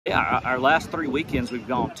Yeah, our last 3 weekends we've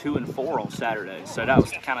gone 2 and 4 on Saturdays, so that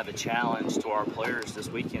was kind of the challenge to our players this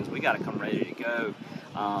weekend. We got to come ready to go,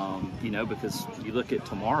 you know, because you look at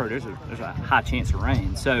tomorrow, there's a high chance of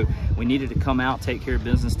rain. So we needed to come out, take care of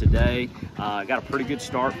business today. Got a pretty good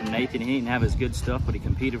start from Nathan. He didn't have his good stuff, but he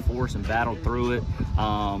competed for us and battled through it.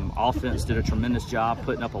 Offense did a tremendous job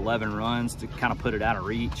putting up 11 runs to kind of put it out of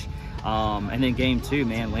reach. And then game 2,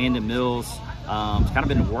 man, Landon Mills, it's kind of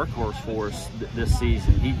been a workhorse for us this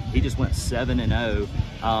season. He just went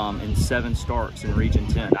 7-0 in 7 starts in Region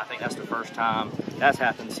 10. I think that's the first time that's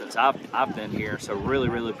happened since I've been here. So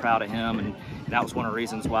really proud of him, and that was one of the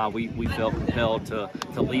reasons why we felt compelled to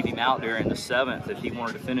leave him out there in the 7th. If he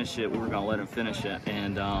wanted to finish it, we were going to let him finish it.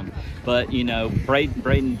 And but you know,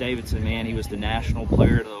 Braden Davidson, man, he was the national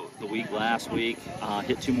player of the week last week.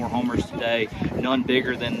 Hit 2 more homers today, none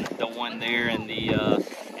bigger than the one there in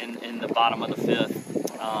the bottom of the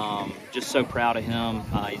 5th. Just so proud of him.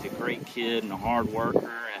 He's a great kid and a hard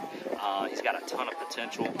worker, and he's got a ton of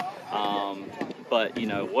potential. But you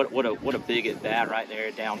know, what a big at bat right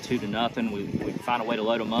there, down 2-0. We find a way to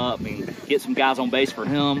load him up and get some guys on base for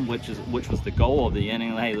him, which was the goal of the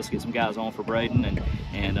inning. Hey, let's get some guys on for Braden,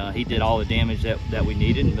 and he did all the damage that we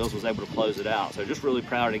needed, and Mills was able to close it out. So just really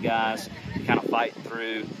proud of the guys, kind of fighting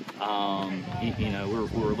through. You know,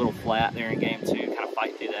 we're a little flat there in game 2, kind of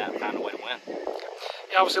fight through that and find a way to win.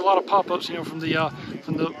 Yeah, obviously a lot of pop-ups, you know, from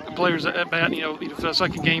the players at bat, you know, for the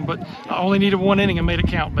second game, but only needed 1 inning and made it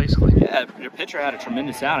count, basically. Yeah, their pitcher had a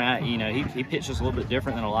tremendous outing. You know, he pitched us a little bit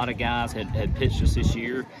different than a lot of guys had pitched us this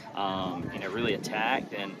year. You know, really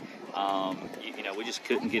attacked, and you know, we just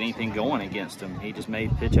couldn't get anything going against him. He just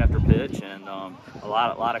made pitch after pitch, and a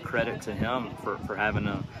lot of credit to him for having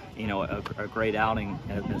a great outing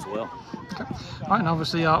as well. Okay. All right, and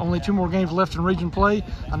obviously only 2 more games left in region play.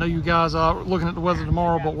 I know you guys are looking at the weather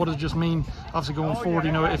tomorrow, but what does it just mean, obviously going forward,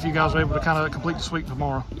 you know, if you guys are able to kind of complete the sweep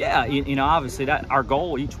tomorrow? Yeah, you know, obviously that our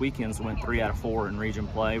goal each weekend is to win 3 out of 4 in region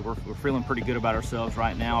play. We're feeling pretty good about ourselves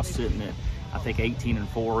right now, sitting at, I think,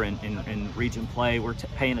 18-4 in region play. We're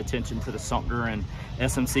paying attention to the Sumter and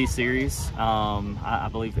SMC series. I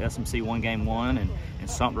believe SMC won game 1, and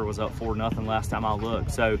Sumter was up 4-0 last time I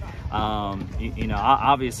looked. So, you know,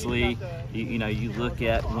 obviously, you know, you look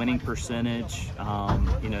at winning percentage.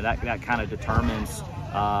 You know, that kind of determines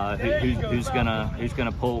who's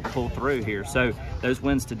gonna pull through here. So those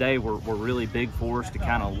wins today were really big for us to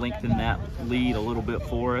kind of lengthen that lead a little bit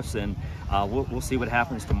for us, and we'll see what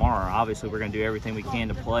happens tomorrow. Obviously, we're going to do everything we can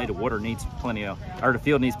to play. The field needs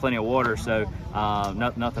plenty of water, so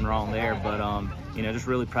nothing wrong there. But you know, just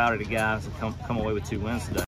really proud of the guys that come away with 2 wins today.